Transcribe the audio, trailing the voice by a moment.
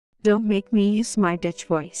Don't make me use my Dutch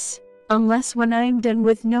voice, unless when I am done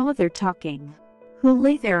with no other talking. Who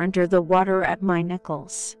lay there under the water at my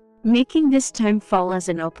knuckles, making this time fall as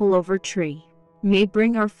an opal over tree, may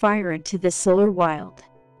bring our fire into the solar wild.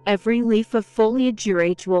 Every leaf of foliage your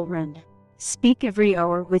age will run, speak every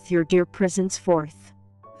hour with your dear presence forth.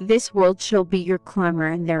 This world shall be your clamor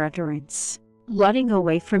and their utterance, blotting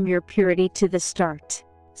away from your purity to the start,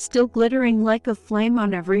 still glittering like a flame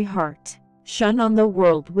on every heart, shone on the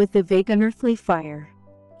world with the vague unearthly fire.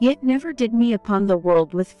 Yet never did me upon the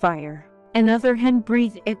world with fire, another hand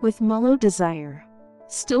breathe it with mellow desire.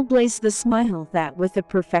 Still blazed the smile that with a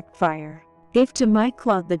perfect fire, gave to my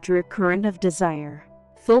cloud the drear current of desire,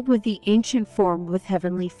 filled with the ancient form with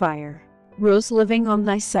heavenly fire, rose living on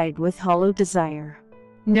thy side with hollow desire.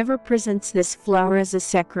 Never presents this flower as a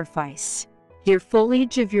sacrifice, dear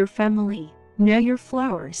foliage of your family, know your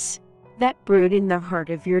flowers, that brood in the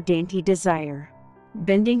heart of your dainty desire,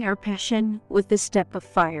 bending our passion with the step of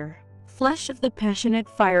fire, flash of the passionate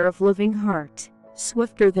fire of living heart,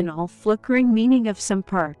 swifter than all flickering meaning of some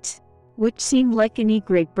part, which seemed like any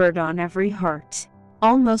great bird on every heart,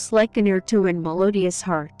 almost like an ear to an melodious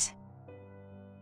heart.